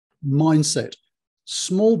Mindset.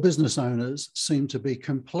 Small business owners seem to be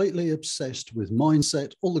completely obsessed with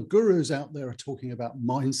mindset. All the gurus out there are talking about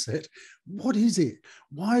mindset. What is it?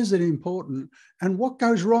 Why is it important? And what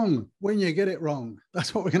goes wrong when you get it wrong?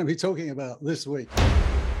 That's what we're going to be talking about this week.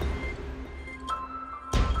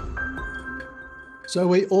 So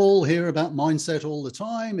we all hear about mindset all the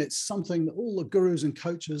time. It's something that all the gurus and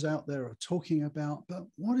coaches out there are talking about. But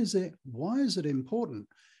what is it? Why is it important?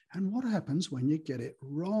 And what happens when you get it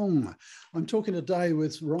wrong? I'm talking today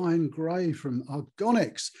with Ryan Gray from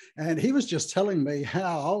Argonics, and he was just telling me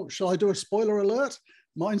how, shall I do a spoiler alert?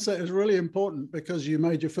 Mindset is really important because you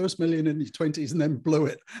made your first million in your 20s and then blew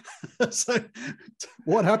it. So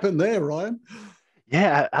what happened there, Ryan?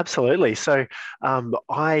 Yeah, absolutely. So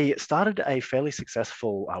I started a fairly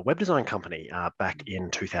successful web design company back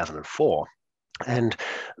in 2004. And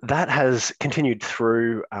that has continued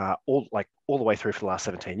through all the way through for the last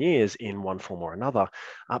 17 years in one form or another.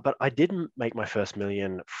 But I didn't make my first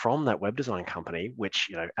million from that web design company, which,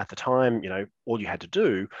 at the time, all you had to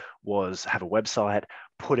do was have a website,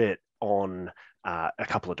 put it on a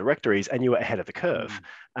couple of directories, and you were ahead of the curve.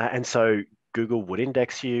 And so Google would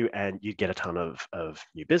index you and you'd get a ton of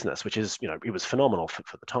new business, which is, it was phenomenal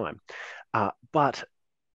for the time. But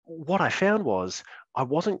what I found was I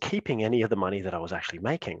wasn't keeping any of the money that I was actually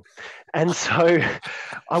making. And so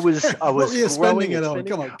I was What were you spending it on?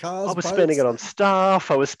 Come on, cars, I was boats? spending it on staff.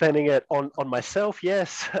 I was spending it on myself,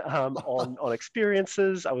 yes, on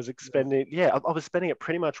experiences. I was spending it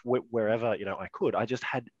pretty much wherever, I could. I just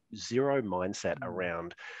had zero mindset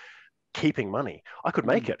around keeping money. I could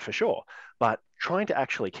make it for sure, but trying to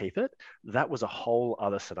actually keep it, that was a whole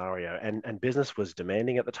other scenario. And business was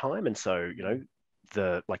demanding at the time. And so,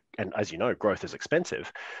 and as you know, growth is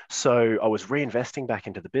expensive. So I was reinvesting back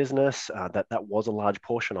into the business. That was a large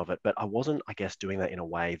portion of it, but I wasn't, I guess, doing that in a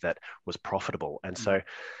way that was profitable. And so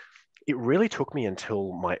it really took me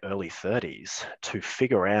until my early 30s to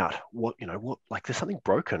figure out what there's something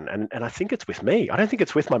broken. And I think it's with me. I don't think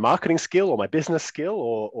it's with my marketing skill or my business skill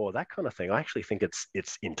or that kind of thing. I actually think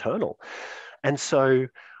it's internal. And so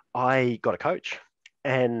I got a coach,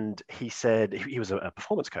 and he said, he was a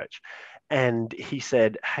performance coach. And he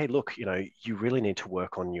said, hey, look, you really need to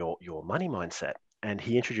work on your money mindset. And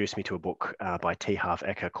he introduced me to a book by T. Harv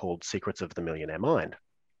Eker called Secrets of the Millionaire Mind.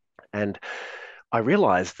 And I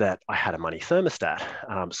realized that I had a money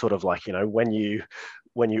thermostat, sort of like,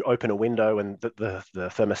 when you open a window and the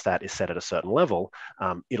thermostat is set at a certain level,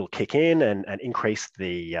 it'll kick in and increase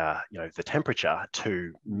the temperature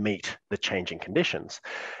to meet the changing conditions.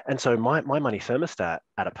 And so my money thermostat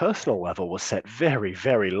at a personal level was set very,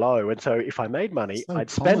 very low. And so if I made money, I'd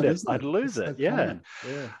spend it, I'd lose it. Yeah.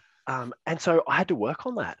 And so I had to work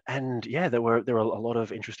on that. And yeah, there were a lot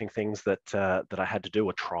of interesting things that I had to do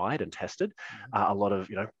or tried and tested. A lot of,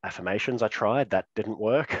 affirmations I tried that didn't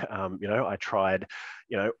work. I tried,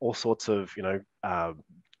 all sorts of,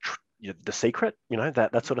 The Secret,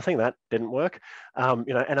 that sort of thing, that didn't work.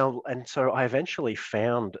 And so I eventually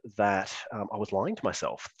found that I was lying to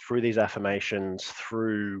myself through these affirmations,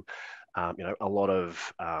 through, a lot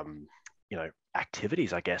of,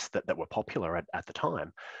 activities, I guess, that were popular at the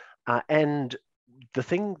time. And the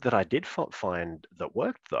thing that I did find that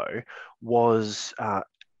worked, though, was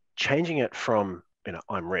changing it from,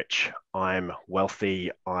 I'm rich, I'm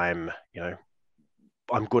wealthy, I'm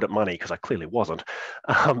good at money, because I clearly wasn't.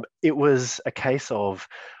 It was a case of,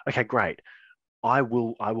 okay, great, I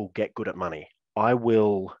will get good at money. I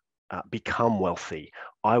will become wealthy.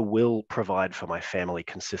 I will provide for my family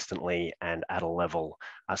consistently and at a level.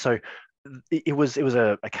 So it was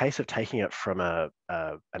a case of taking it from an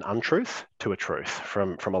untruth to a truth,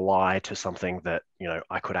 from a lie to something that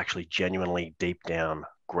I could actually genuinely deep down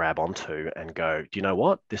grab onto and go, do you know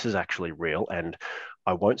what? This is actually real, and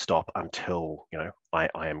I won't stop until I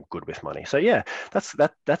am good with money. So yeah,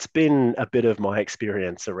 that's been a bit of my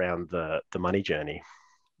experience around the money journey.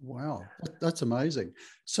 Wow, that's amazing.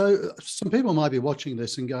 So some people might be watching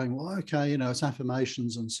this and going, well, okay, it's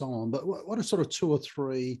affirmations and so on, but what are sort of 2 or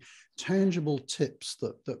 3 tangible tips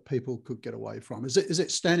that people could get away from? Is it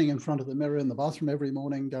standing in front of the mirror in the bathroom every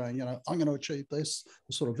morning going, I'm going to achieve this,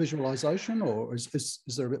 sort of visualization, or is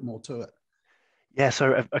there a bit more to it? Yeah,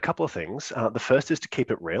 so a couple of things. The first is to keep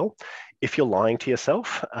it real. If you're lying to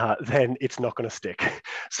yourself, then it's not going to stick.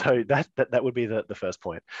 So that would be the first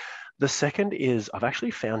point. The second is I've actually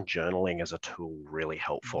found journaling as a tool really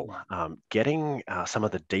helpful. Getting some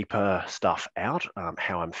of the deeper stuff out,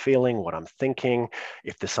 how I'm feeling, what I'm thinking,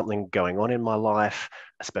 if there's something going on in my life,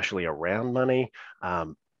 especially around money,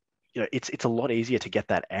 it's a lot easier to get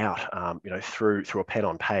that out, through a pen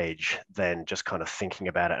on page than just kind of thinking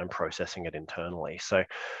about it and processing it internally. So,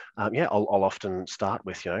 I'll often start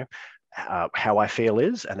with, how I feel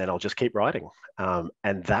is, and then I'll just keep writing.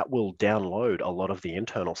 And that will download a lot of the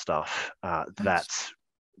internal stuff.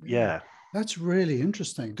 Yeah, that's really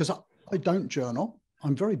interesting, because I don't journal.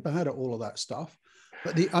 I'm very bad at all of that stuff.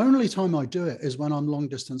 But the only time I do it is when I'm long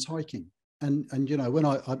distance hiking. And when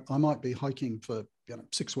I might be hiking for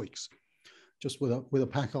 6 weeks, just with a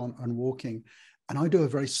pack on and walking. And I do a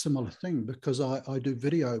very similar thing, because I do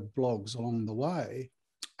video blogs along the way.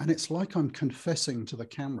 And it's like I'm confessing to the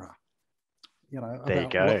camera, There you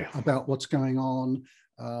go. about what's going on,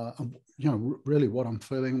 really what I'm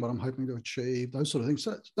feeling, what I'm hoping to achieve, those sort of things.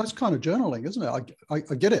 So that's kind of journaling, isn't it?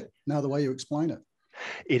 I get it now the way you explain it.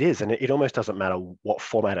 It is, and it almost doesn't matter what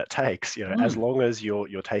format it takes, as long as you're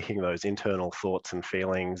taking those internal thoughts and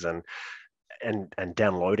feelings and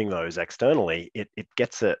downloading those externally, it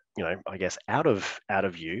gets it, I guess, out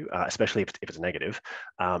of you, especially if it's negative,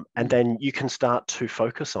 and then you can start to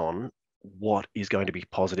focus on what is going to be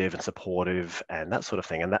positive and supportive and that sort of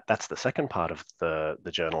thing. And that's the second part of the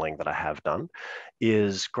journaling that I have done.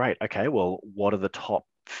 Is great. Okay, well, what are the top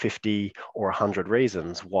 50 or 100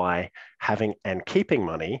 reasons why having and keeping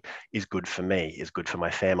money is good for me, is good for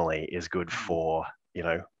my family, is good for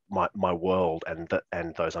my world and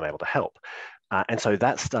those I'm able to help. And so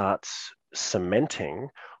that starts cementing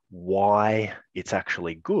why it's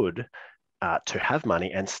actually good to have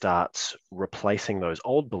money, and starts replacing those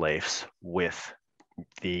old beliefs with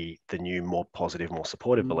the new, more positive, more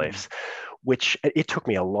supportive beliefs, which it took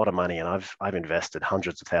me a lot of money, and I've invested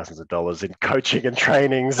hundreds of thousands of dollars in coaching and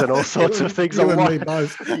trainings and all sorts of things. You and me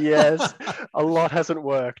both. Yes, a lot hasn't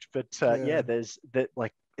worked, but there's that,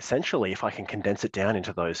 like, essentially, if I can condense it down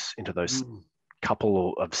into those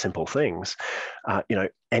couple of simple things,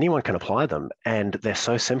 anyone can apply them, and they're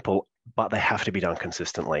so simple, but they have to be done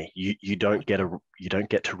consistently. You don't get to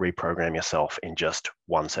reprogram yourself in just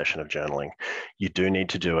one session of journaling. You do need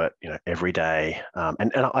to do it, every day.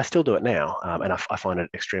 And I still do it now, and I find it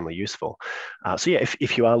extremely useful.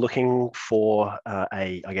 If you are looking for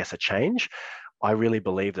a change, I really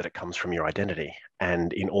believe that it comes from your identity.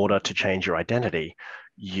 And in order to change your identity,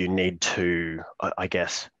 you need to,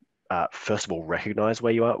 first of all, recognize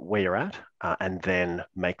where you're at, and then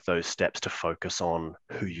make those steps to focus on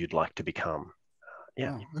who you'd like to become.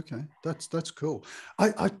 Yeah. Wow, okay, that's cool.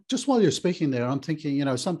 I just, while you're speaking there, I'm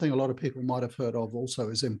thinking, something a lot of people might have heard of also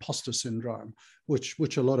is imposter syndrome,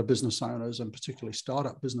 which a lot of business owners, and particularly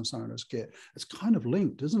startup business owners, get. It's kind of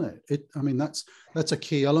linked, isn't it? That's a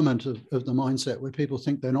key element of the mindset, where people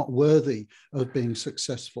think they're not worthy of being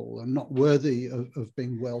successful and not worthy of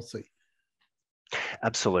being wealthy.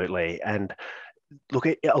 Absolutely. And look,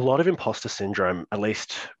 a lot of imposter syndrome, at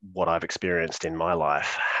least what I've experienced in my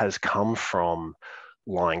life, has come from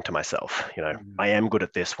lying to myself. I am good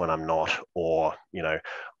at this when I'm not, or,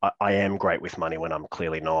 I am great with money when I'm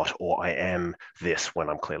clearly not, or I am this when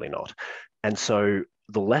I'm clearly not. And so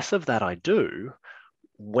the less of that I do,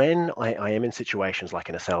 when I am in situations like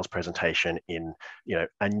in a sales presentation in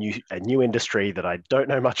a new industry that I don't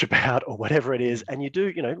know much about, or whatever it is, and you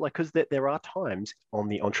do because there are times on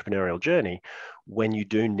the entrepreneurial journey when you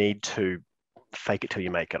do need to fake it till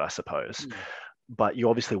you make it, I suppose. But you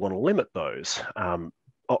obviously want to limit those.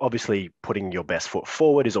 Obviously, putting your best foot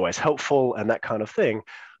forward is always helpful, and that kind of thing.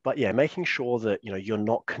 But yeah, making sure that you're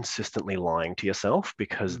not consistently lying to yourself,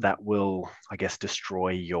 because that will, I guess, destroy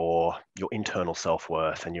your internal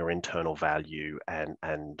self-worth and your internal value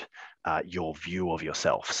and your view of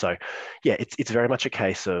yourself. So yeah, it's very much a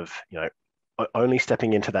case of only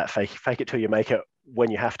stepping into that fake it till you make it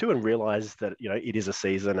when you have to, and realize that it is a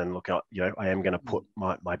season, and look at I am going to put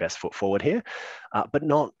my best foot forward here, but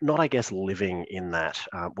not I guess living in that,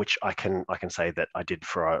 which I can say that I did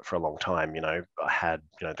for a long time. I had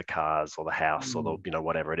the cars or the house or the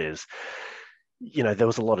whatever it is. There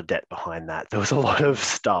was a lot of debt behind that. There was a lot of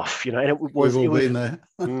stuff, and We've all been there.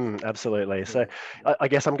 Absolutely. So I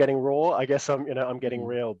guess I'm getting raw. I guess I'm getting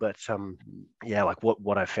real. But like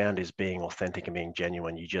what I found is being authentic and being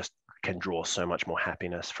genuine. You just can draw so much more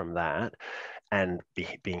happiness from that, and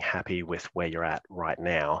being happy with where you're at right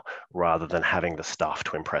now, rather than having the stuff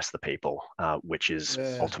to impress the people, which is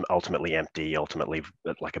ultimately empty, ultimately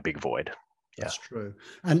like a big void. That's true.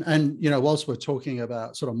 And whilst we're talking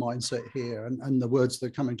about sort of mindset here, and the words that are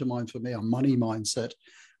coming to mind for me are money mindset,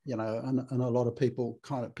 and a lot of people,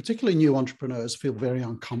 kind of, particularly new entrepreneurs, feel very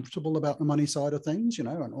uncomfortable about the money side of things, and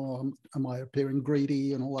am I appearing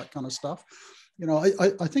greedy and all that kind of stuff.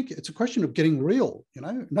 I think it's a question of getting real.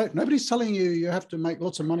 Nobody's telling you have to make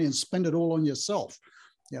lots of money and spend it all on yourself.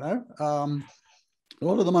 A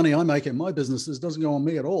lot of the money I make in my businesses doesn't go on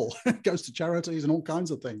me at all. It goes to charities and all kinds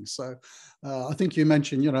of things. So I think you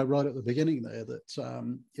mentioned, right at the beginning there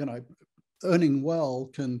that, earning well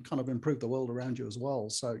can kind of improve the world around you as well.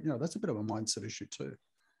 So, that's a bit of a mindset issue too.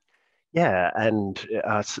 Yeah, and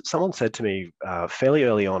someone said to me fairly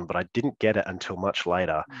early on, but I didn't get it until much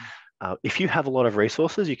later. If you have a lot of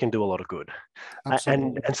resources, you can do a lot of good.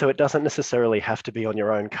 Absolutely. And so it doesn't necessarily have to be on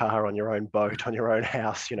your own car, on your own boat, on your own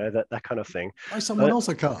house, that kind of thing. Buy someone else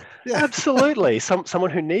a car. Yeah. Absolutely. Someone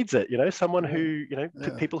who needs it, someone Yeah.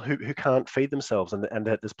 who, people who can't feed themselves. And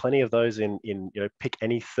that there's plenty of those in, pick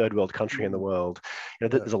any third world country in the world.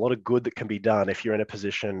 There's a lot of good that can be done if you're in a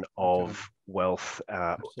position of wealth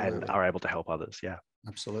and are able to help others. Yeah.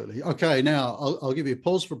 Absolutely. Okay. Now I'll give you a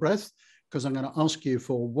pause for breath, because I'm going to ask you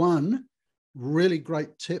for one really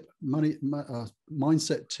great tip,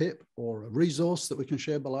 mindset tip, or a resource that we can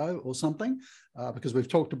share below or something, because we've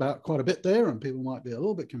talked about quite a bit there and people might be a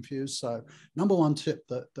little bit confused. So number one tip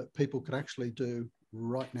that people could actually do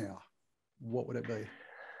right now, what would it be?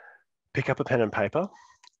 Pick up a pen and paper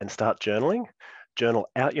and start journaling. Journal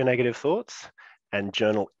out your negative thoughts and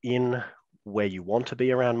journal in where you want to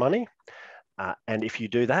be around money. And if you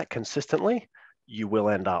do that consistently, you will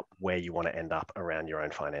end up where you want to end up around your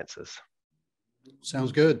own finances.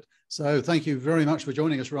 Sounds good. So thank you very much for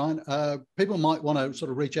joining us, Ryan. People might want to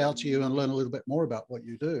sort of reach out to you and learn a little bit more about what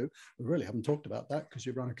you do. We really haven't talked about that because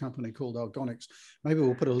you run a company called Algonics. Maybe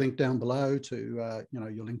we'll put a link down below to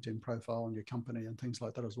your LinkedIn profile and your company and things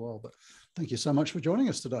like that as well. But thank you so much for joining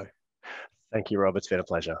us today. Thank you, Rob. It's been a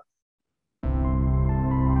pleasure.